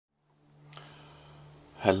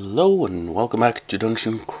Hello and welcome back to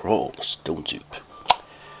Dungeon Crawl Stone Soup.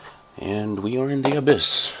 And we are in the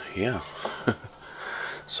abyss, yeah.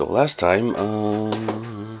 So last time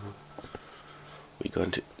we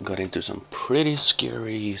got into some pretty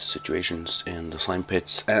scary situations in the slime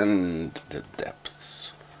pits and the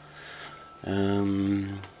depths.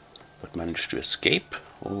 But managed to escape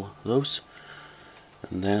all those.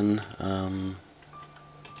 And then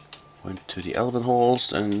went to the elven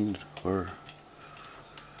halls and were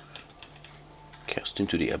cast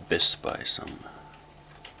into the abyss by some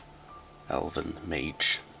elven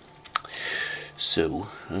mage. So,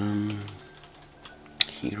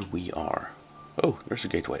 here we are. Oh, there's a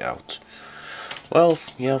gateway out. Well,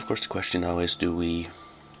 yeah, of course the question now is, should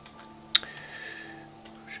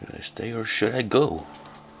I stay or should I go?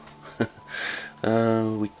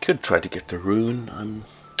 We could try to get the rune. I'm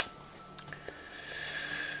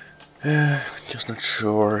just not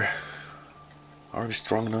sure. Are we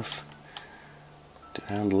strong enough to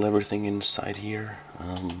handle everything inside here?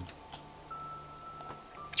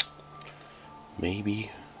 Maybe.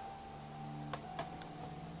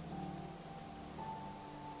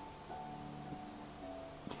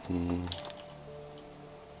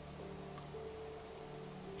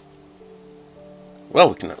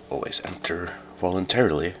 Well, we can always enter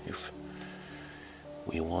voluntarily if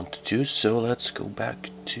we want to, so let's go back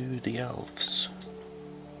to the elves.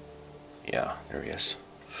 Yeah, there he is.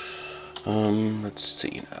 Let's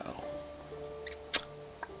see now.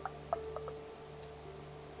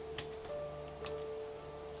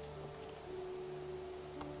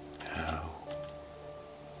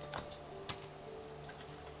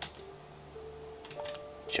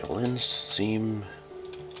 Javelins seem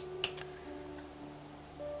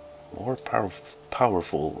more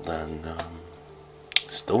powerful than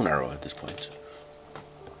stone arrow at this point.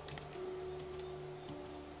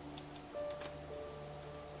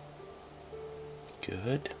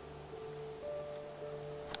 Good.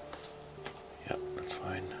 Yep, that's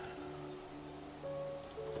fine.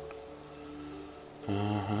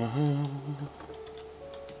 Oh.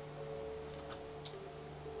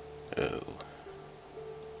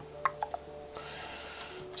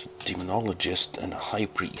 It's a demonologist and a high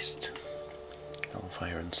priest.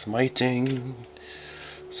 Hellfire and smiting,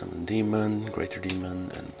 summon demon, greater demon,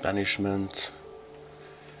 and banishment.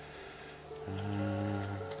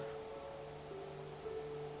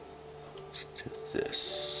 Let's do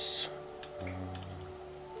this.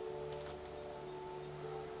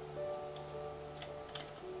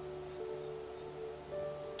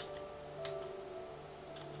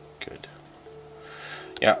 Good.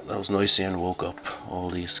 Yeah, that was noisy and woke up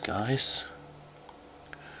all these guys.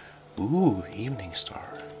 Ooh, evening star.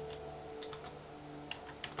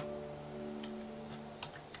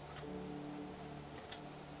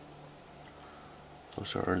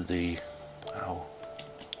 Those are the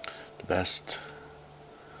best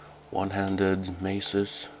one-handed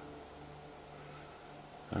maces.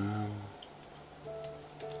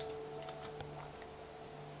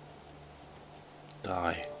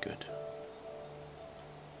 Die, good.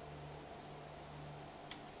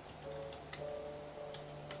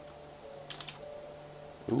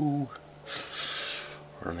 Ooh,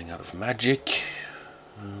 running out of magic.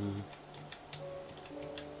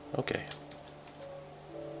 Okay.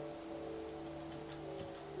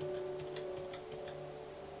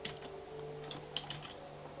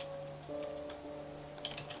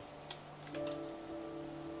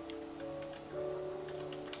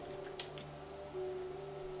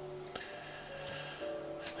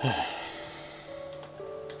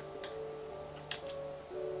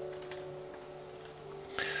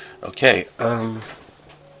 Okay,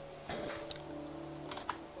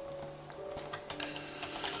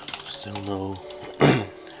 still no. Do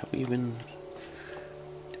we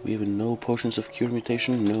even know potions of cure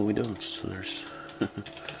mutation? No, we don't. So there's.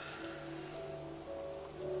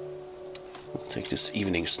 Let's take this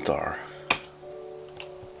evening star.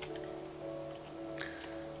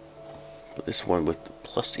 But this one with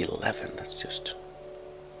plus 11, that's just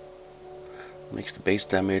makes the base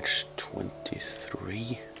damage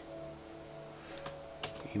 23.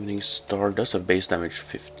 Evening star does have base damage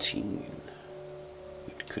 15.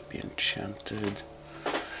 It could be enchanted.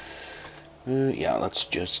 Yeah, let's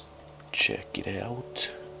just check it out.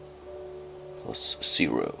 Plus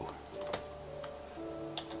 0.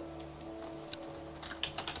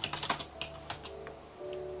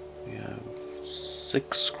 We have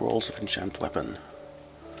 6 scrolls of enchant weapon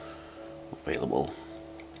available.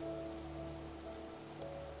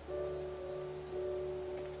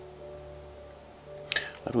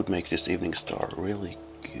 That would make this evening star really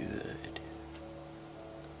good.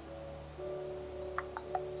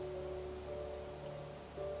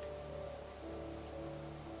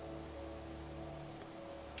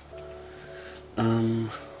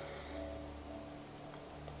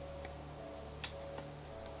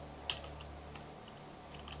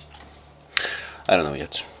 I don't know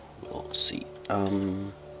yet. We'll see.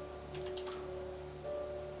 Anything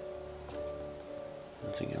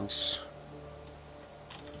else?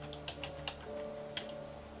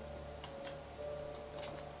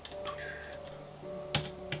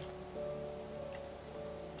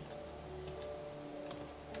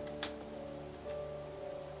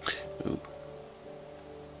 Ooh.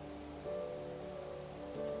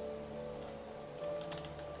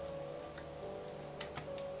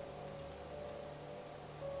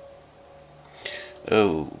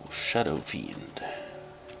 Oh, Shadow Fiend.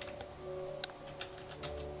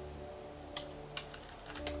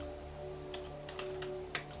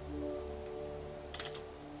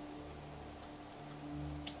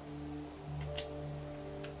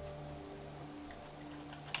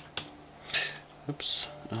 Oops.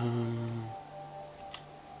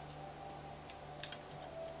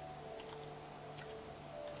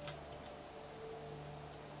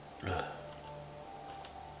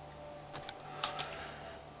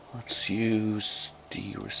 Let's use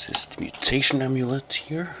the resist mutation amulet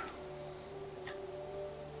here.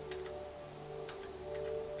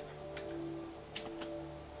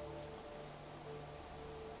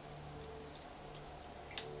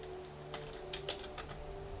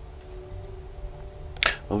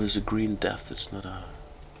 Oh, there's a green death. It's not a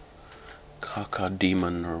Kaka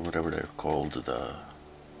demon or whatever they're called. The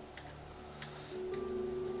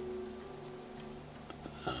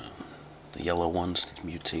yellow ones that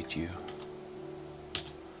mutate you.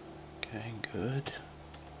 Okay, good.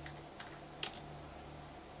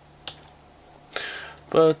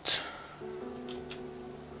 But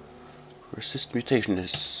resist mutation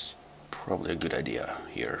is probably a good idea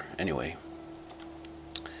here. Anyway.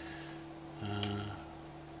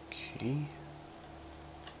 Okay.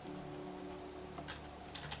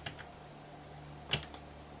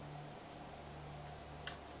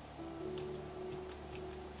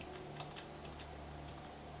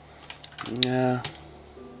 Yeah,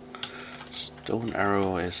 stone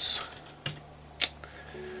arrow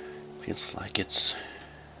feels like it's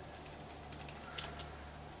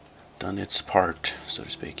done its part, so to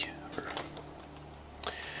speak.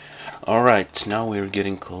 Alright, now we're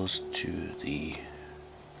getting close to the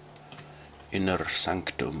inner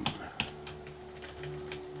sanctum,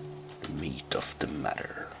 the meat of the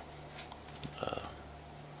matter.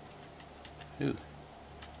 Ooh.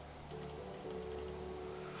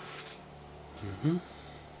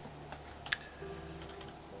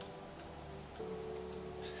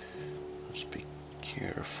 Let's be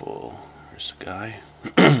careful. There's a guy.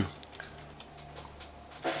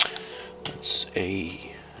 It's an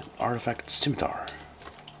artifact scimitar.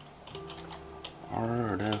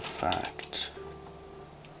 Artifact.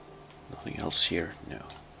 Nothing else here? No.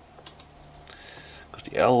 Because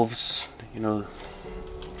the elves, you know,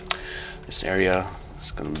 this area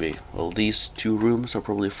is gonna be, well, these two rooms are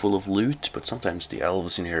probably full of loot, but sometimes the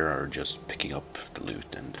elves in here are just picking up the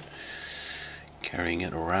loot and carrying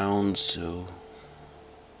it around, so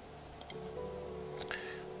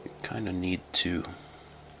you kind of need to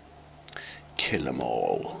kill them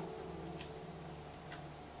all.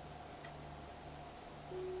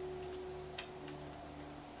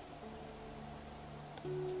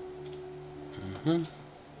 There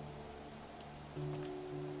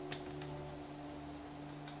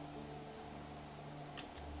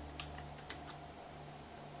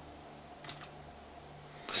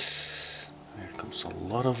comes a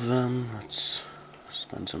lot of them. Let's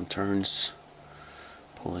spend some turns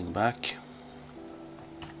pulling back.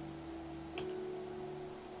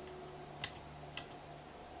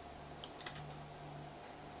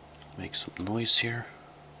 Make some noise here.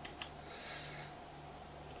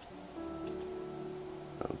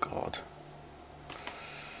 Oh god.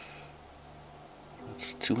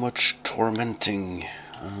 That's too much tormenting.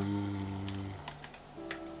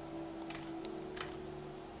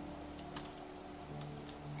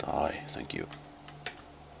 Die, thank you.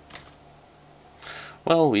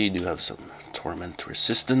 Well, we do have some torment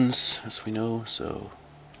resistance, as we know, so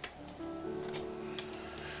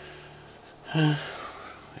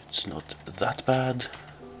it's not that bad.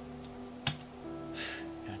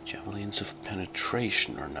 Yeah, javelins of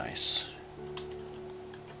penetration are nice.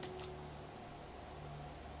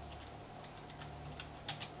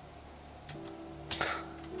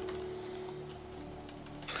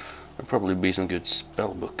 There'll probably be some good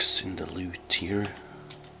spell books in the loot here.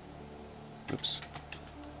 Oops.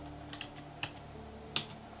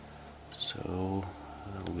 So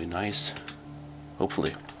that'll be nice.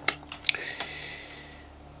 Hopefully.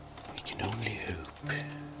 We can only hope.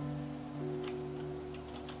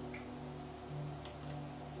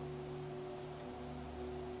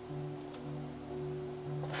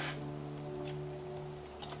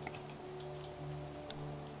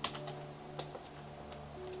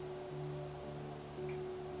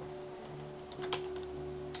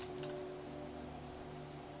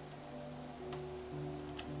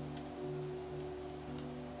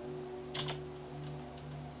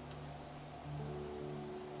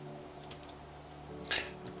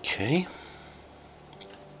 Okay.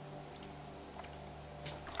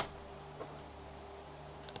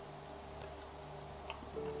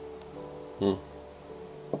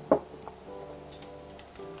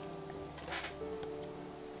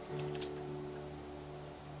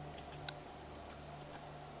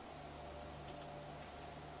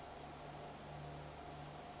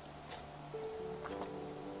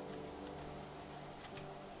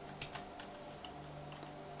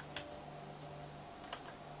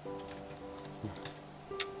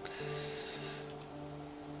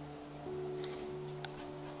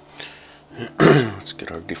 Let's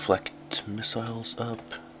get our deflect missiles up.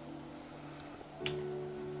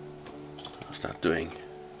 How's that doing?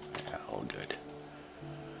 Yeah, all good.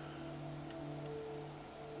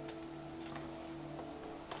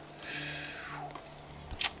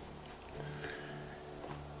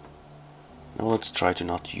 Now let's try to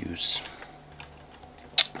not use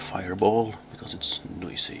fireball because it's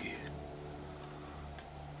noisy.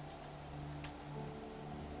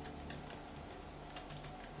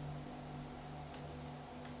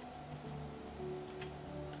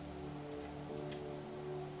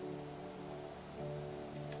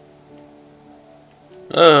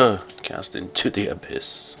 Cast into the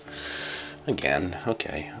abyss. Again,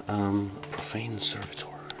 okay. Profane servitor.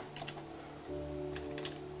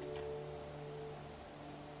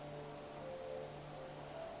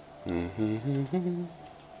 Can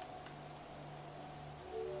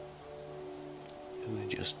we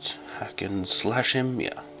just hack and slash him?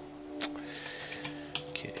 Yeah.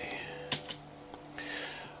 Okay.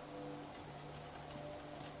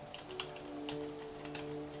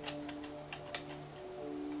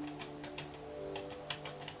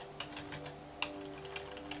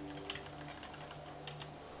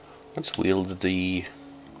 Let's wield the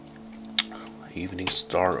Evening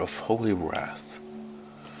Star of Holy Wrath.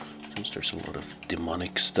 Since there's a lot of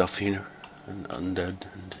demonic stuff here, and undead,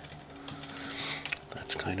 and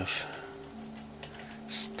that kind of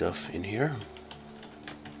stuff in here.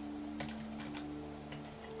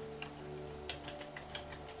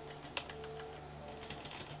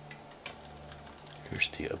 Here's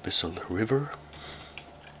the Abyssal River.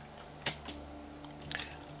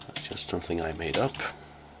 That's just something I made up.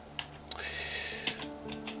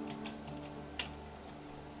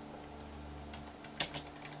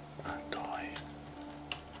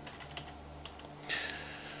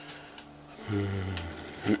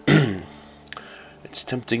 It's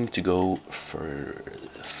tempting to go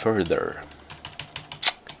further.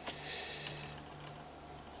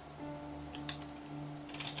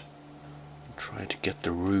 Try to get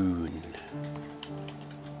the rune.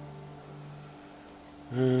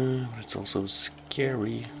 But it's also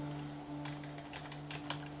scary.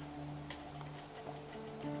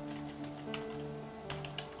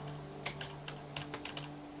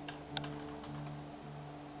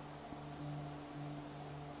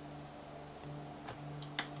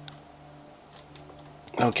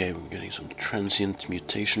 Okay, we're getting some transient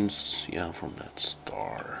mutations, yeah, from that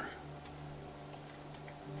star.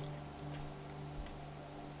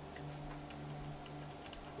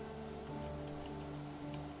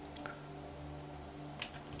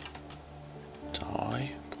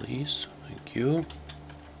 Die, please, thank you.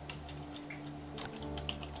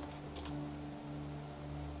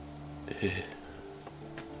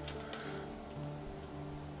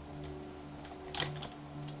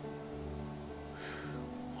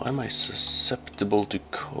 Why am I susceptible to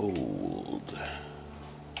cold?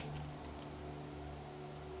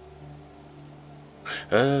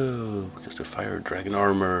 Oh, because the fire dragon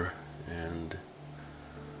armor and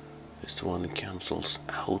this one cancels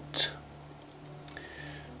out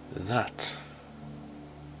that.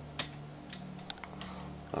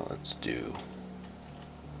 Well, let's do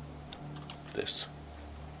this.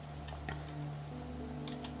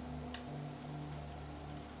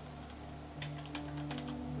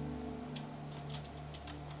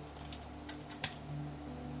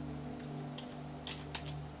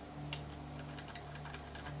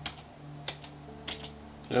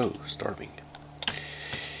 Oh, starving.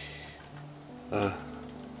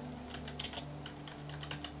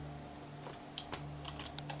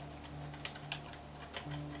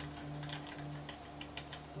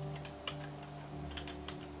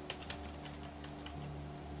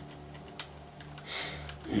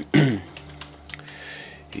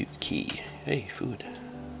 Yuki. Hey, food.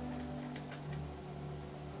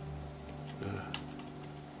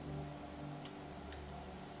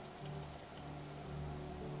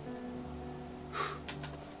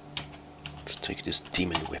 Let's take this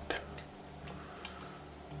demon whip.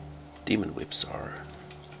 Demon whips are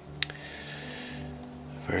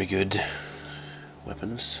very good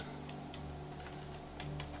weapons.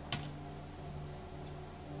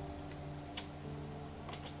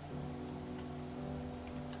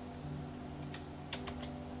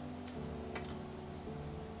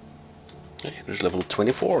 Hey, there's level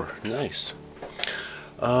 24. Nice.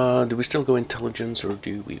 Do we still go intelligence or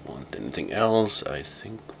do we want anything else? I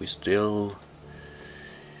think we still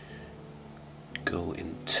go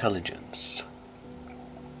intelligence.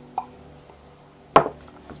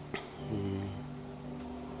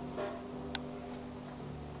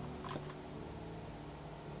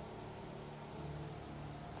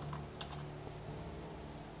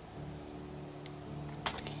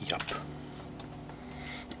 Yup.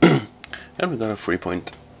 And we got a 3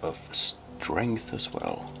 point of strength as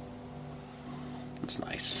well. That's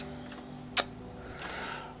nice.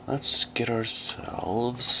 Let's get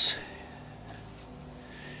ourselves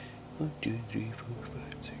 1, 2, 3, 4, 5,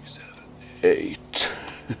 6, 7, 8.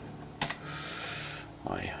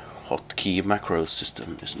 My hotkey macro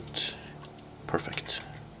system isn't perfect.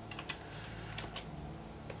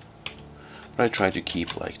 But I try to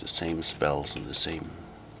keep like the same spells and the same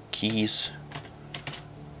keys.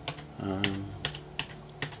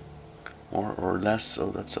 More or less,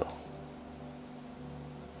 so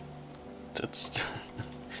that's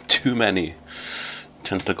too many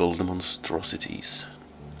tentacle monstrosities.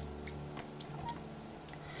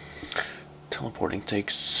 Teleporting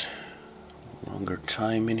takes longer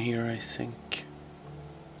time in here, I think.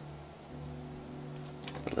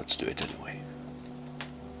 But let's do it anyway.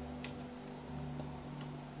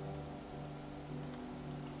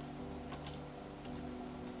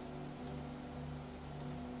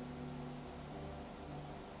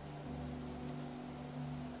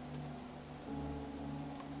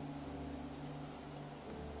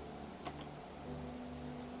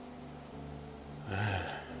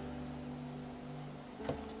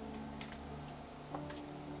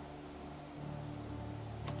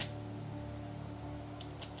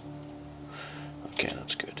 Okay,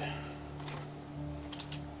 that's good.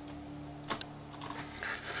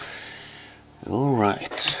 All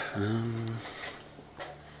right. We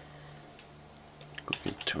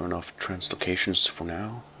can turn off translocations for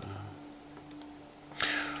now.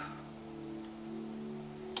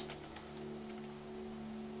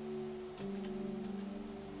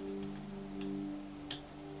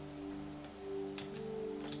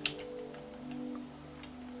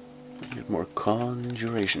 Get more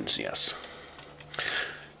conjurations, yes.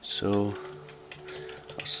 So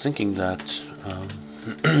I was thinking that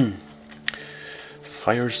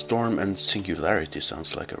Firestorm and Singularity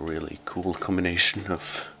sounds like a really cool combination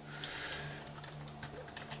of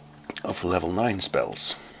level 9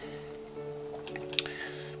 spells,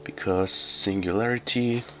 because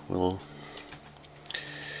Singularity will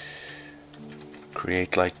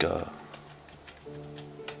create like a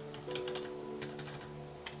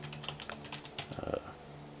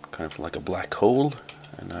kind of like a black hole,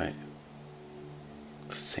 and I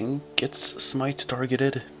think it's smite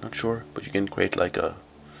targeted, not sure, but you can create like a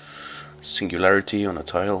singularity on a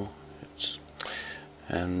tile.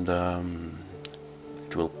 And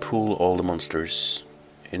it will pull all the monsters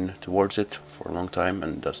in towards it for a long time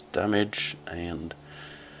and does damage. And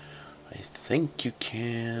I think you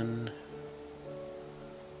cannot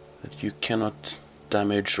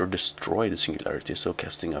damage or destroy the singularity, so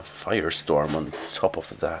casting a firestorm on top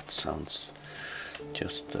of that sounds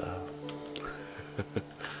just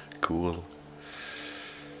cool.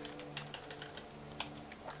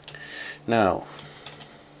 Now,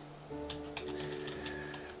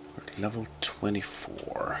 we're level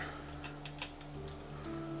 24.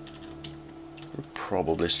 We're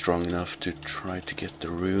probably strong enough to try to get the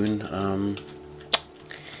rune.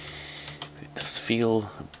 It does feel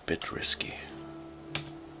a bit risky,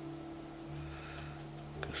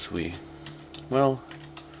 because well,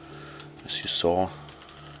 as you saw,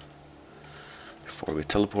 before we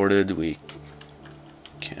teleported, we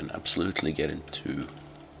can absolutely get into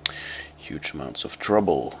huge amounts of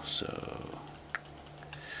trouble, so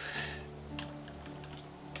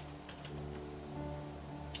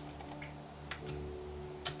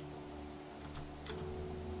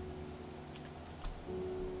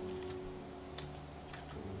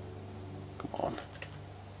come on.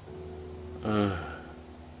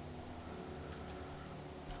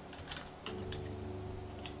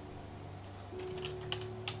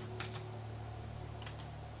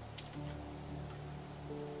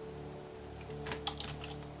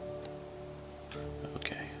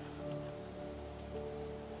 Okay.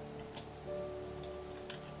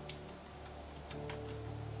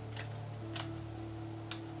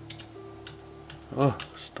 Oh,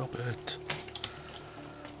 stop it.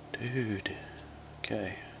 Dude.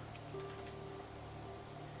 Okay.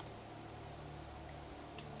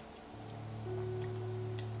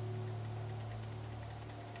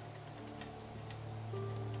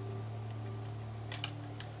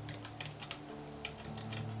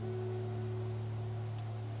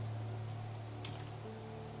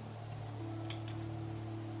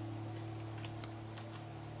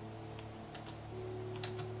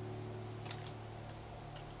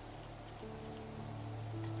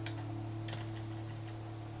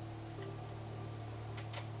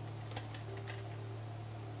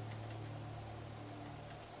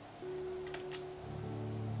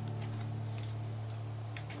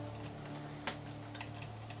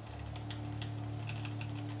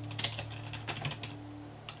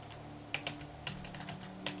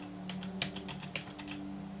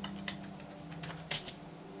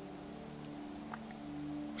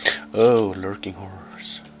 Oh, lurking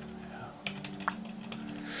horrors.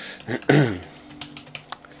 Yeah.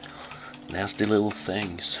 Nasty little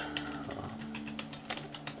things.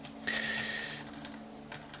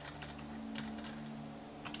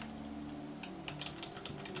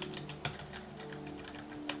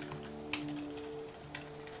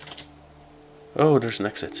 Oh, there's an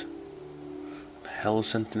exit. Hell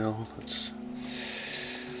Sentinel. That's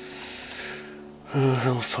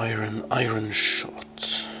Hellfire and Iron Shot.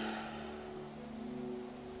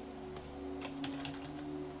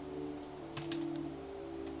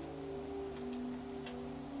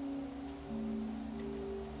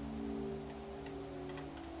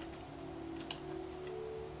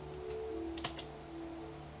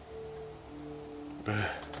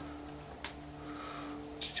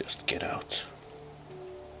 Let's just get out.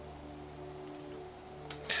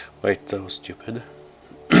 Wait, that was stupid.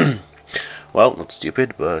 Well, not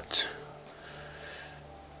stupid, but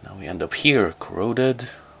now we end up here, corroded,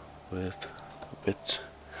 with a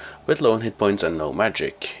bit low on hit points and no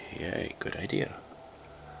magic. Yay, good idea.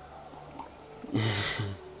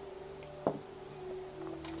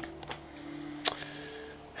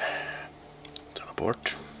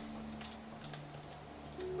 Teleport.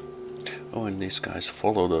 Oh, and these guys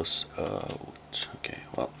followed us. Okay,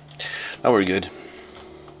 well, now we're good.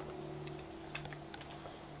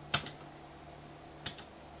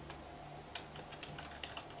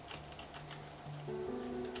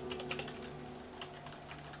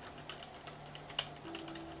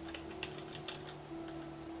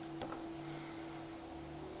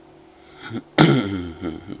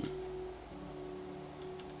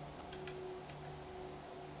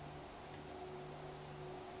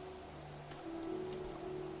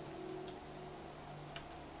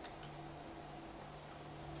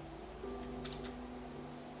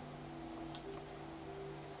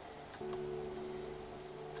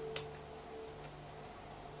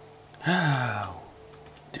 How?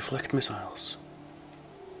 Deflect missiles.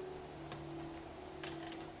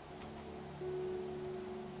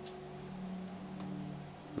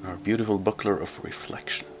 Our beautiful buckler of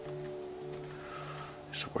reflection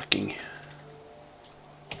is working.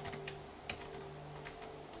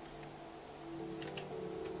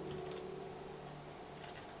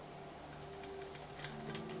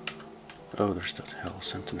 Oh, there's that Hell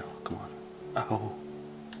Sentinel. Come on. Ow.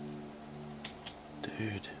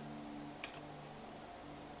 Dude.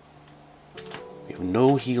 We have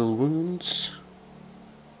no heal wounds.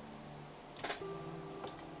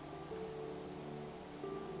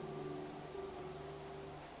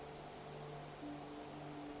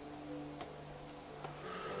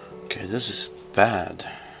 Okay, this is bad.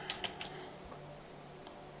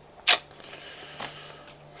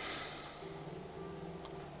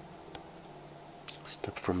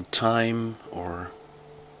 Step from time or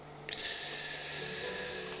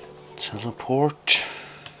teleport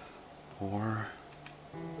or...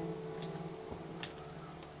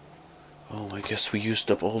 Oh, I guess we used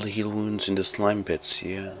up all the heal wounds in the slime pits,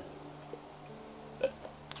 yeah.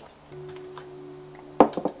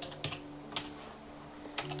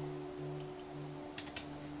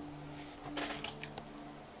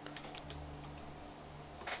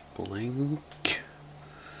 Blink.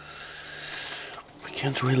 We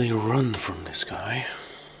can't really run from this guy.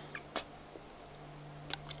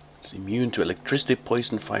 It's immune to electricity,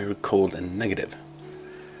 poison, fire, cold, and negative.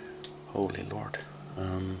 Holy Lord.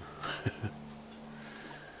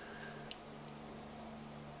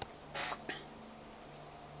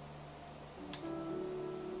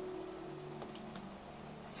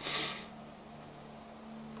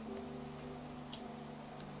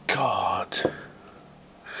 God.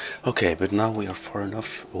 Okay, but now we are far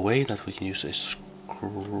enough away that we can use a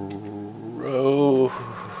scroll.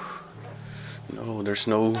 No, there's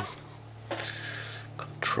no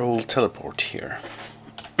control teleport here.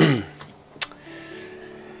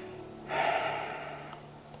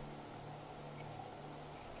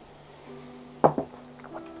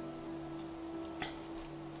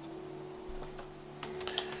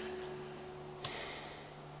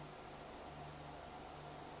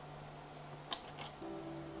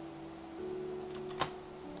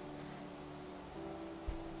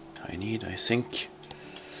 I think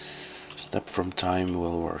step from time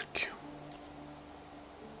will work.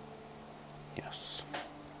 Yes.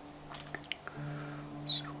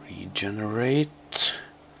 Let's regenerate.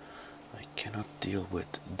 I cannot deal with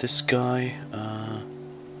this guy.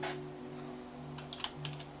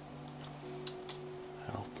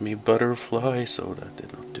 Help me, butterfly. So that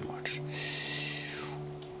did not do much.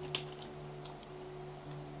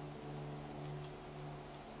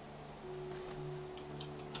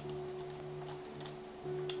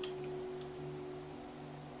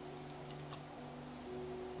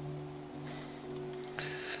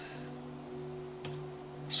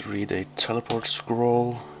 Let's read a teleport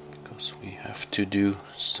scroll, because we have to do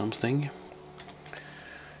something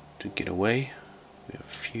to get away. We have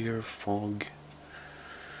fear, fog.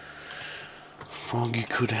 Foggy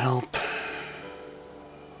could help.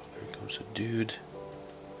 There comes a dude.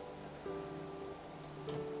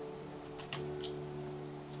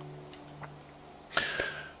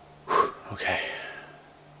 Okay.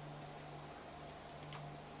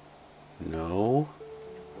 No.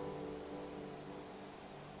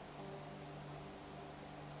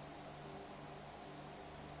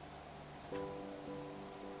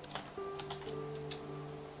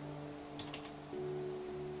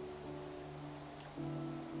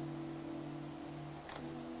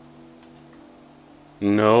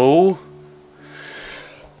 No.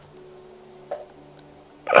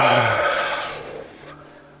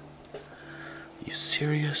 You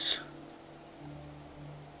serious?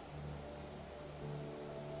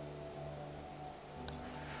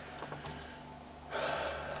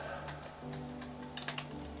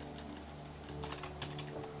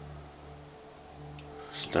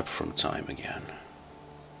 Step from time again.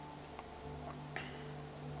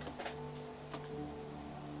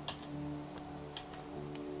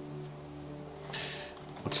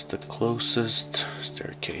 What's the closest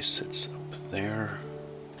staircase? It's up there.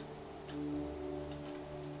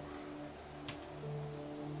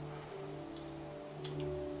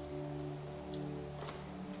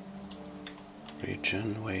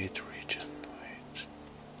 Region, wait, region,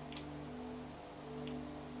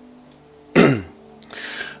 wait.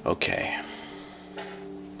 Okay.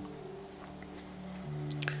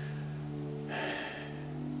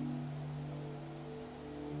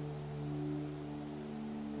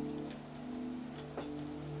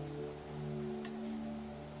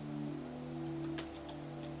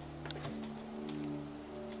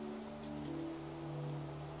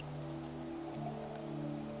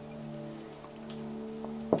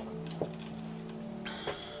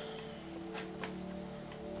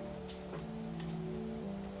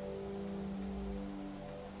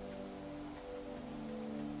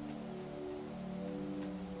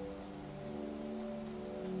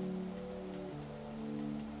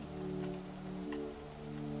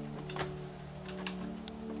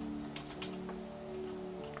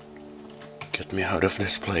 Get me out of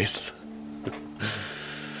this place.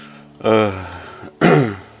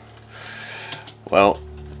 Well,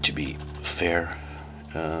 to be fair,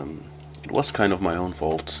 it was kind of my own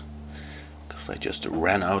fault, because I just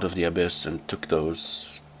ran out of the abyss and took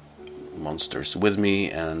those monsters with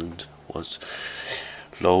me and was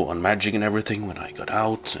low on magic and everything when I got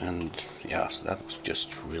out, and yeah, so that was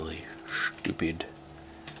just really stupid.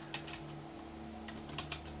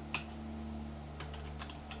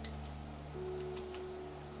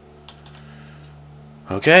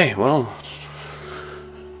 Okay, well,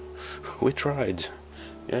 we tried.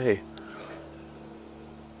 Yay.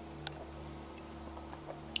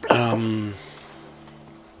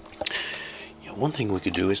 Yeah, one thing we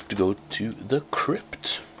could do is to go to the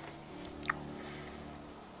crypt.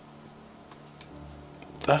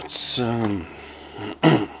 That's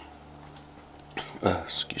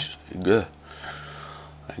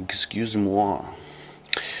excuse-moi.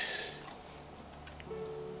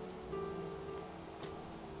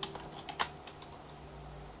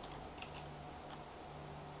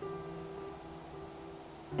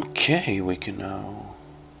 Okay, we can now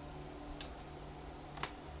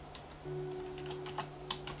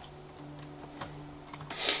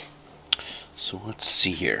so let's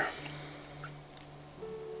see here.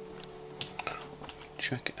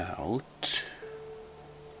 Check out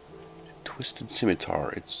Twisted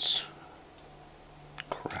Scimitar. It's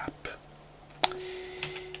crap.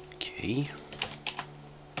 Okay.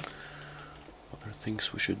 Other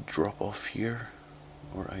things we should drop off here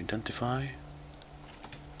or identify.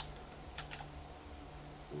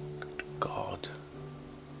 Good God.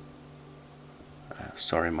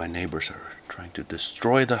 Sorry, my neighbors are trying to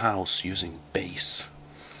destroy the house using base.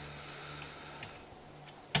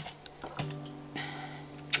 I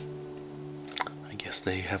guess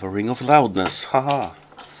they have a ring of loudness, haha.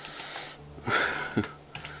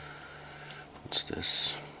 What's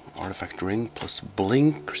this? Artifact ring plus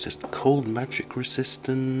blink, resist cold magic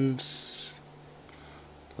resistance,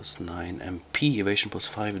 plus 9 MP, evasion plus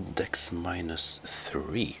 5, dex minus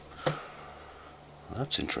 3. Well,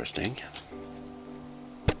 that's interesting.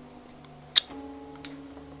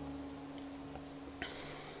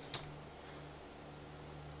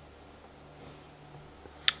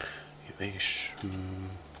 Evasion.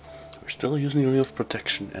 We're still using ring of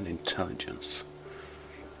protection and intelligence.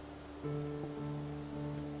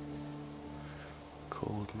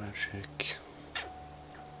 Cold magic.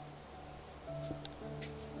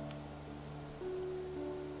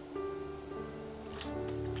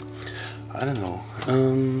 I don't know.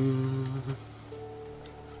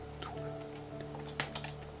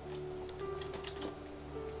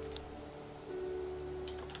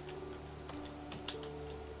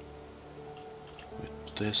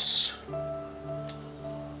 With this,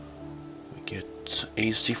 we get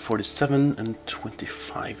AC 47 and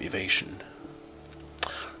 25 evasion.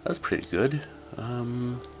 That's pretty good.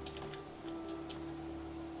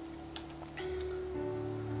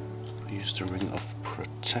 Use the ring of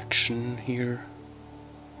protection here.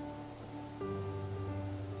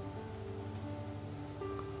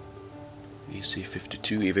 AC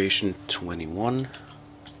 52, evasion 21.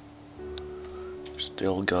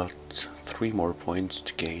 Still got 3 more points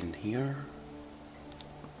to gain here.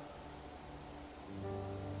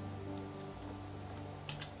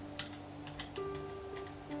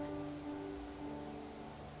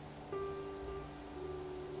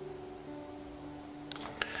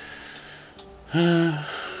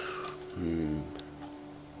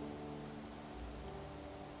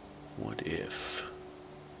 What if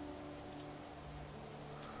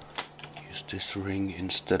use this ring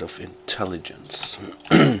instead of intelligence?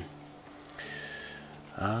 It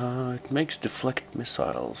makes deflect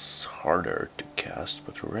missiles harder to cast,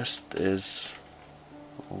 but the rest is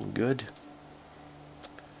all good.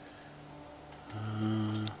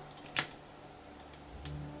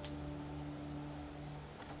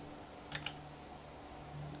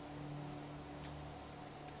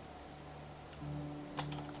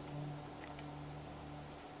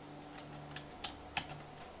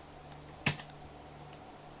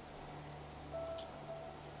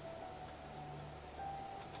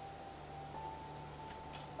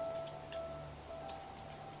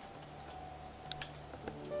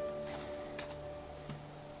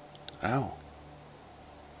 Ow.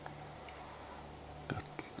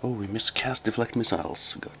 Oh, we miscast deflect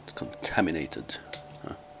missiles. Got contaminated.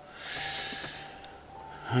 Huh.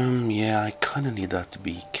 Yeah, I kinda need that to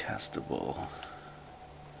be castable.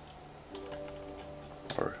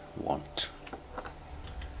 Or want.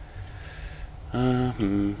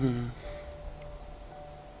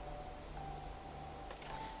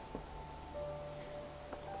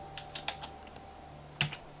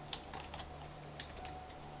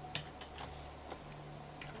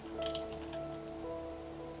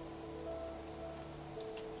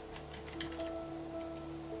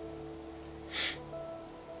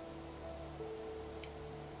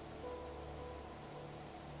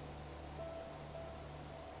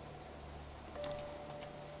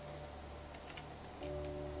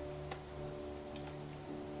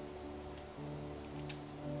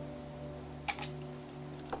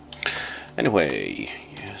 Anyway,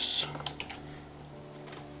 yes.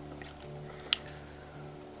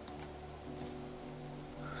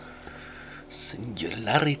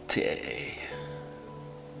 Singularity.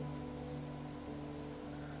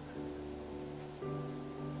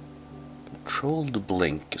 Control the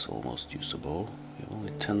blink is almost usable.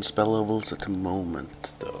 Only 10 spell levels at the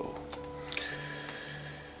moment, though.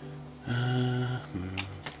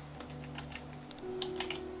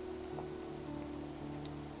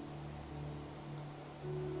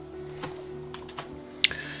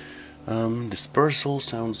 Dispersal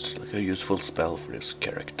sounds like a useful spell for this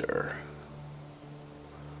character.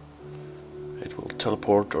 It will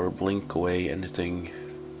teleport or blink away anything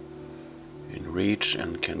in reach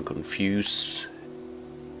and can confuse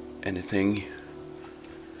anything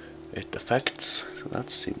it affects. So that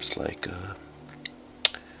seems like a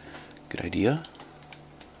good idea.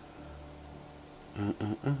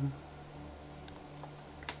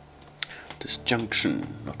 Disjunction,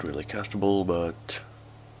 not really castable, but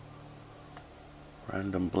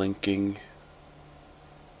random blinking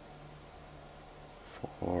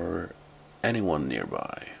for anyone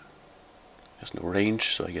nearby. There's no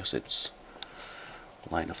range, so I guess it's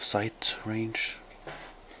line of sight range.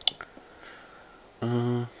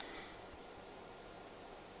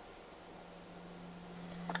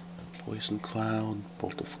 Poison cloud,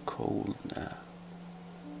 bolt of cold, nah.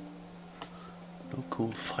 No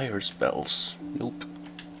cool fire spells, nope.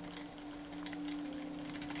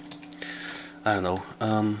 I don't know,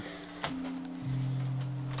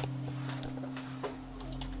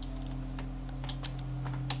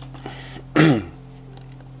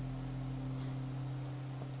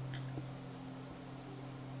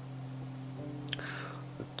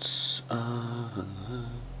 let's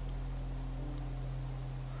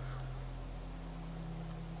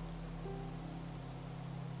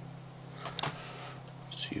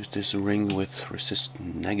use this ring with resist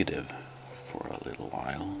negative for a little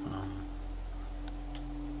while.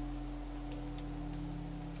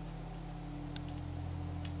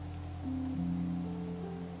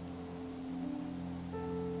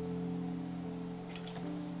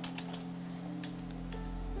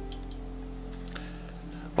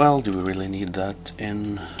 Well, do we really need that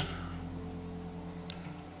in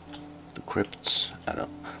the crypts? I don't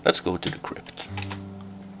know. Let's go to the crypt.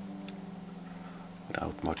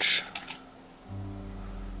 Without much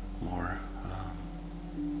more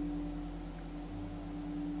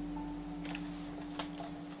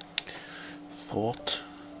thought.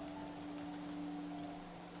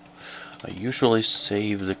 I usually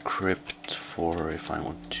save the crypt for if I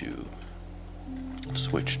want to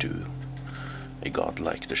switch to a god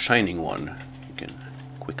like the Shining One. You can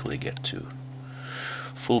quickly get to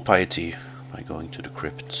full piety by going to the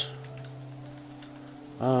crypt.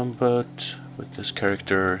 But with this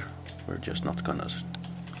character, we're just not gonna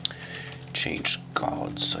change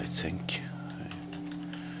gods, I think.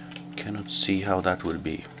 I cannot see how that would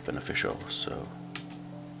be beneficial, so...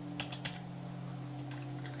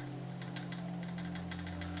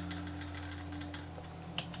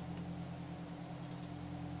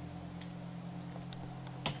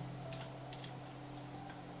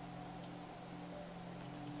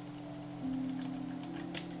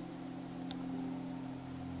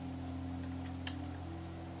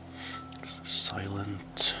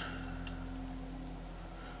 Silent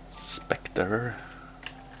Spectre.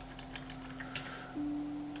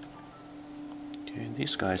 Okay,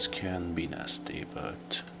 these guys can be nasty,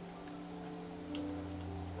 but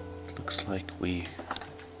it looks like we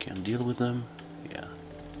can deal with them. Yeah.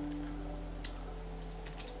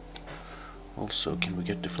 Also, can we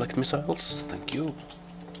get deflect missiles? Thank you.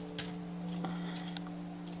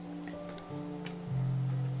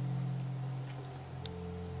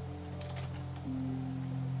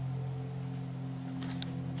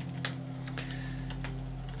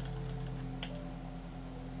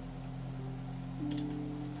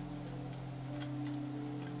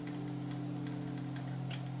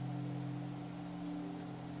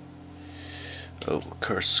 Oh,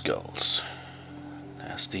 cursed skulls.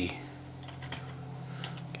 Nasty.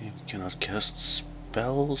 Okay, we cannot cast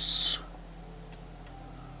spells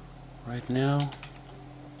right now.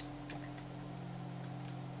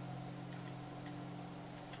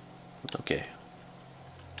 But okay.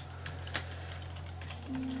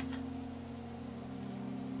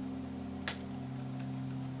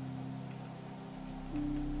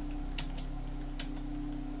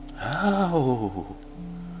 Oh!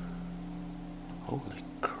 Holy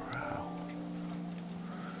crap.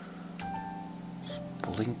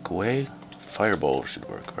 Blink away. Fireball should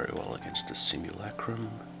work very well against the simulacrum.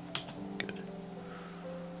 Good.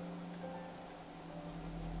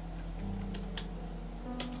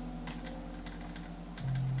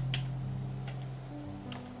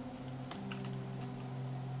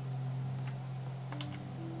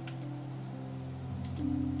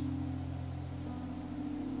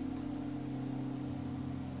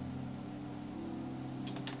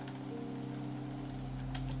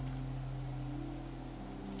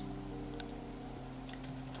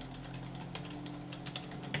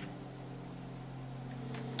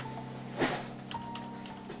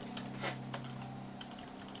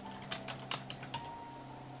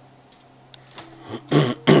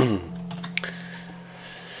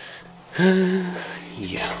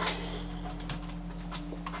 Yeah.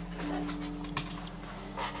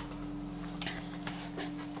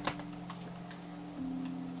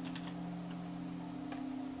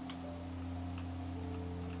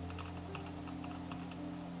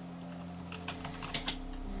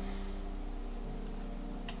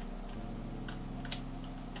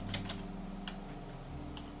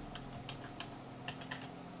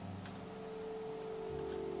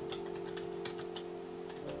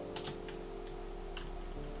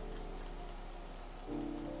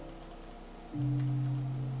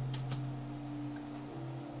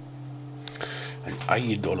 An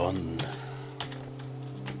Eidolon.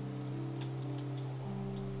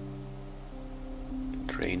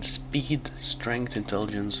 Train speed, strength,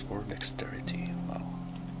 intelligence, or dexterity. Wow.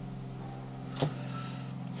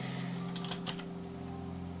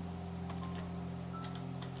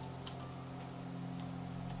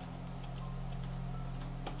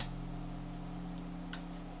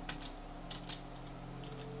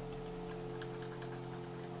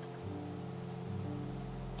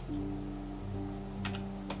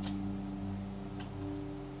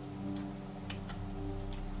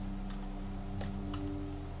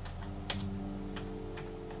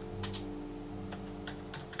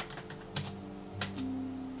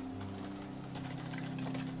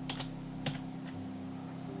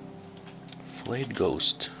 Flayed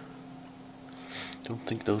Ghost. Don't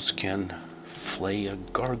think those can flay a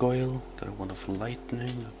gargoyle. Got a one of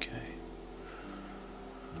lightning. Okay.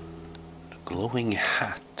 The glowing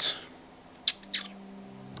hat.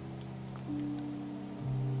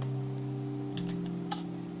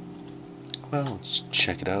 Well, let's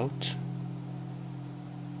check it out.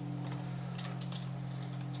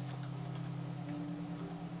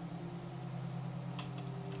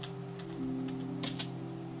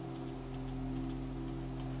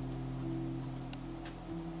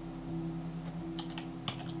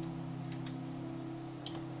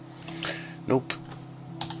 Nope.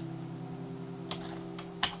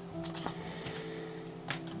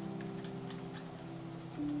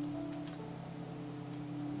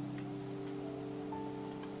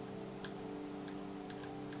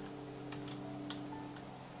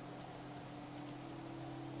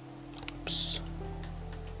 Oops.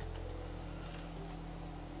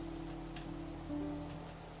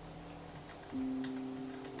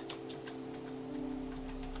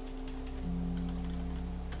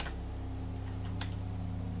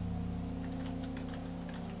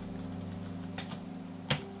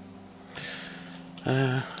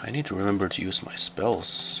 I need to remember to use my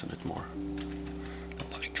spells a bit more,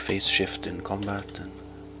 like phase shift in combat and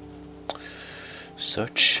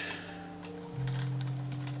such.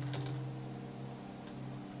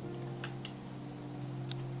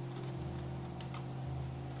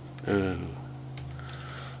 We're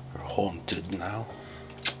haunted now.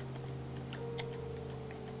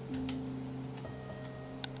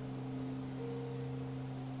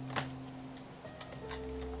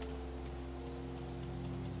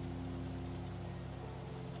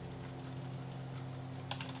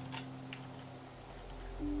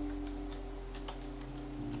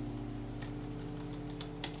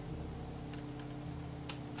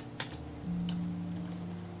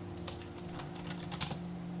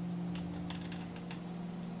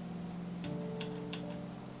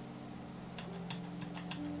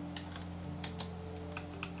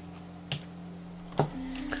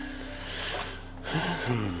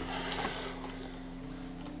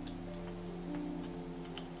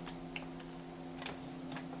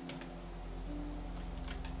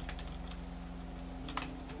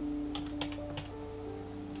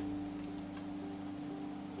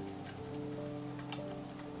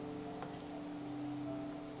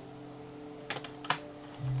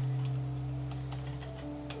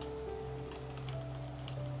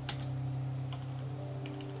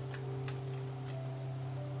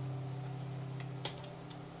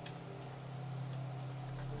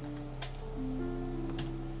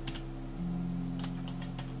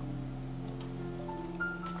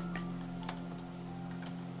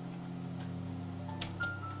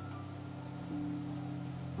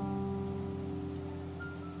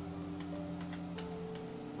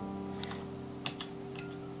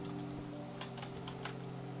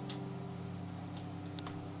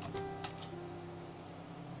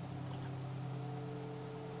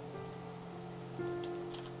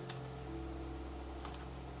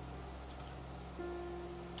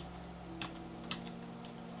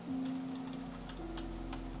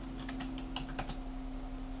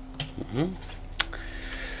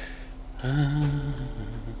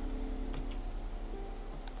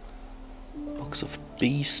 Box of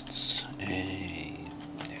beasts. Yeah.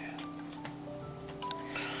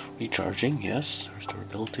 Recharging, yes. Restore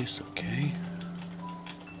abilities, okay.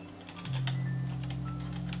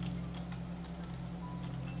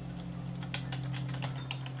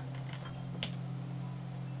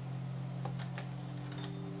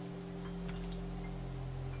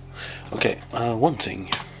 Okay, one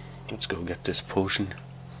thing. Let's go get this potion.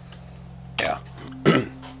 Yeah.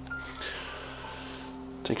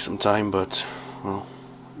 Takes some time, but, well.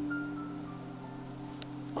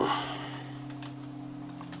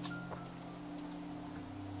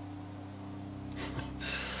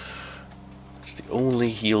 It's the only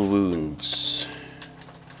heal wounds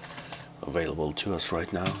available to us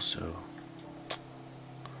right now, so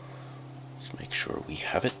let's make sure we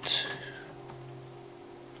have it.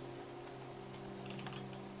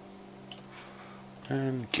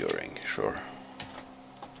 And curing, sure.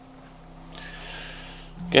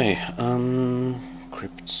 Okay,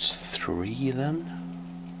 crypts 3 then?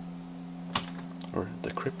 Or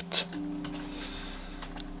the crypt?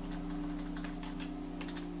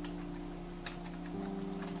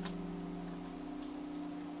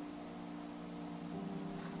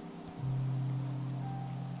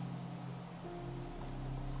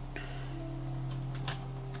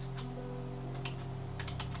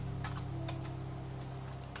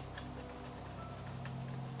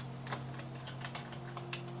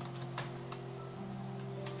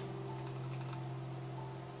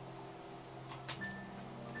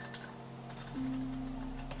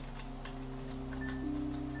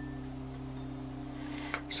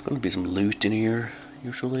 There's going to be some loot in here,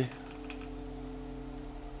 usually.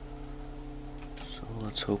 So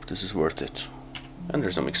let's let's hope this is worth it. And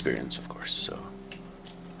there's some experience, of course, so.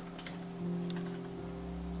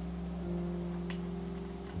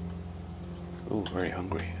 Oh, very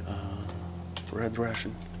hungry. Bread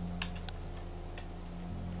ration.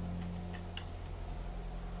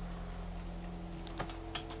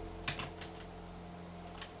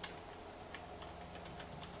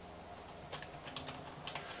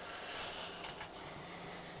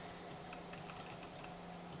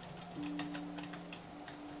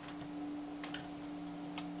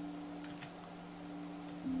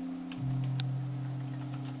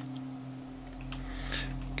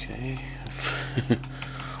 Okay.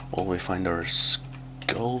 All we find are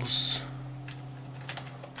skulls.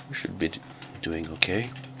 We should be doing okay.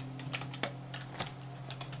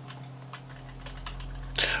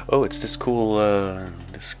 Oh, it's this cool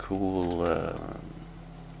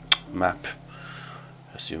map.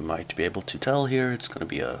 As you might be able to tell here, it's gonna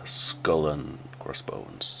be a skull and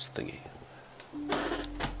crossbones thingy.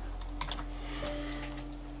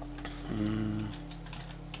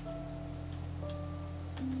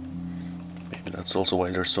 Maybe that's also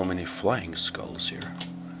why there's so many flying skulls here.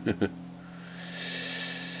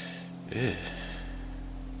 Ew.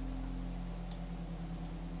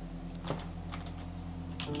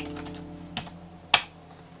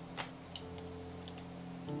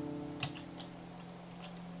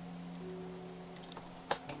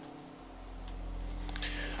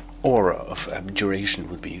 Aura of abjuration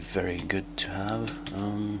would be very good to have.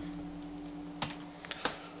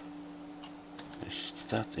 Is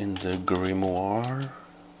that in the grimoire?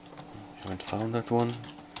 Haven't found that one.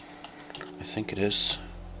 I think it is.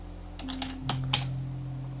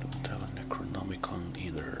 Don't have a Necronomicon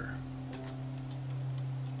either.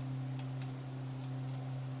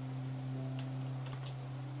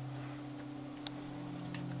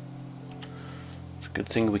 It's a good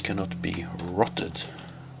thing we cannot be rotted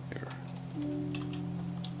here.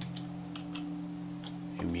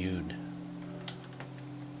 Immune.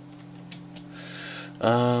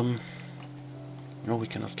 No, we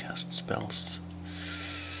cannot cast spells.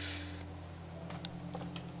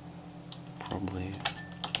 Probably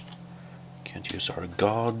can't use our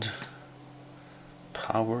god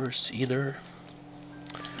powers either.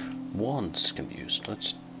 Wands can be used.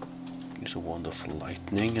 Let's use a wand of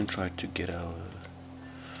lightning and try to get out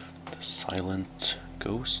the silent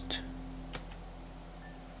ghost.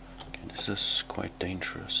 Okay, this is quite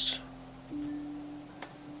dangerous.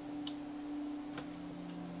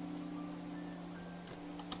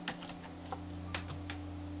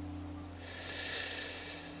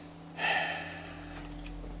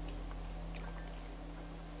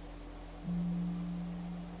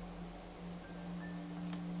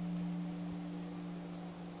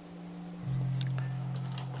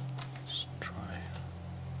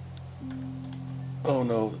 Oh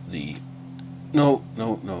no,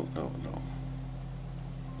 no.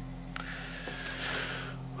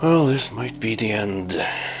 Well, this might be the end.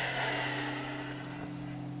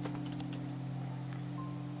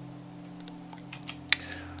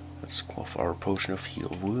 Let's quaff our potion of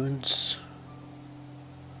heal wounds.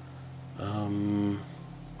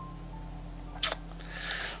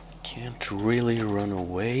 Can't really run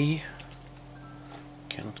away.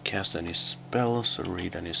 Cannot cast any spells or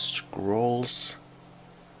read any scrolls.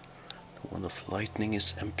 The wand of lightning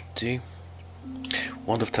is empty.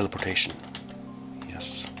 Wand of teleportation.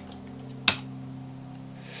 Yes.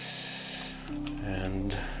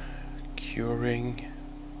 And curing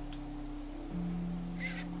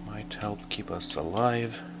might help keep us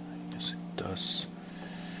alive. Yes, it does.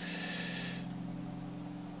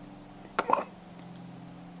 Come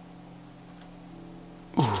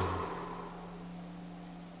on. Ooh.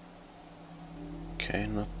 Okay,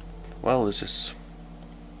 not well. This is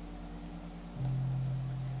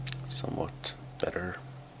somewhat better.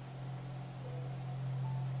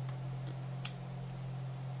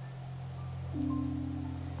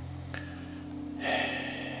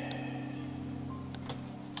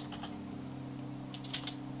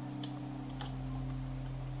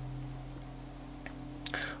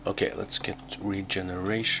 Okay, let's get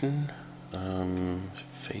regeneration.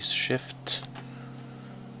 Phase shift.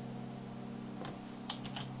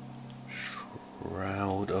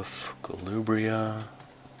 Shroud of Galubria.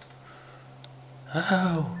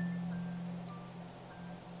 Ow!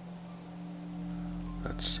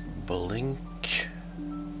 That's blink.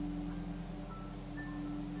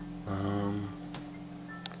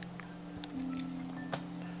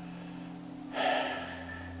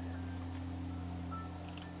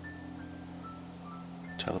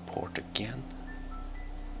 Teleport again.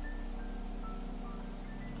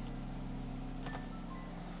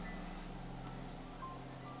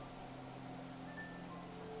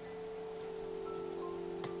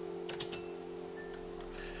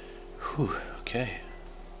 Whew, okay.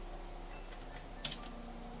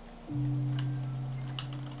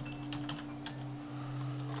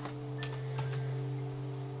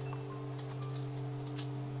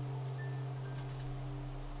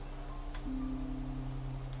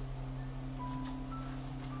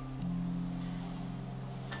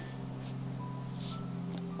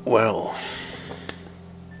 Well,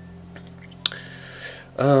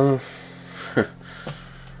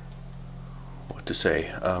 what to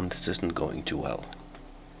say? This isn't going too well.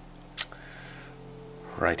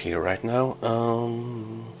 Right here, right now.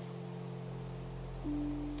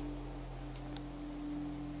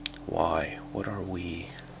 Why? What are we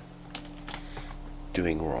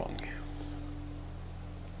doing wrong?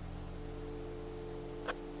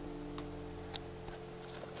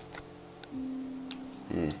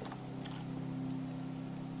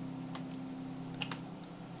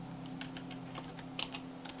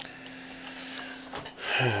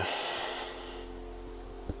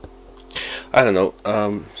 I don't know,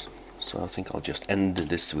 so I think I'll just end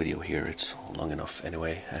this video here. It's long enough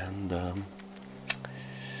anyway, and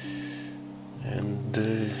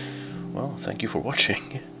well, thank you for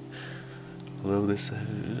watching. Although this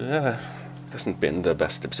hasn't been the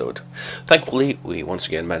best episode. Thankfully, we once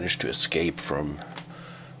again managed to escape from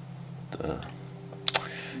the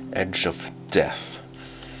edge of death,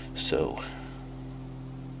 so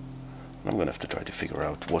I'm gonna have to try to figure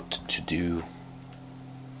out what to do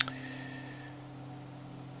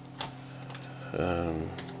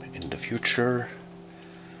in the future.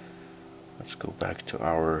 Let's go back to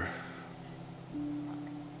our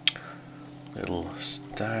little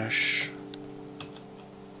stash.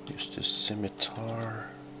 Use this scimitar.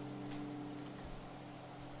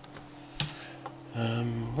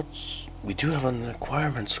 We do have an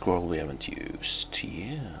acquirement scroll we haven't used.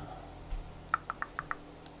 Yeah.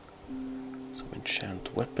 Some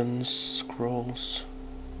enchant weapons scrolls.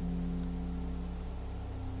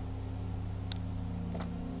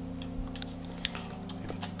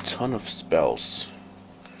 Ton of spells.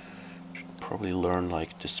 Should probably learn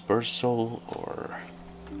like dispersal or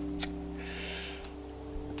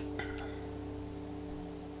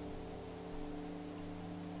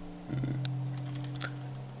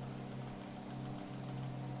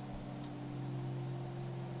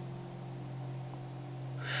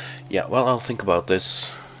yeah, well, I'll think about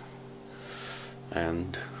this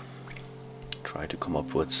and try to come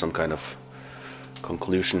up with some kind of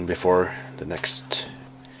conclusion before the next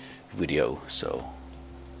video. So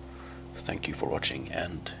thank you for watching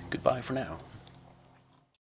and goodbye for now.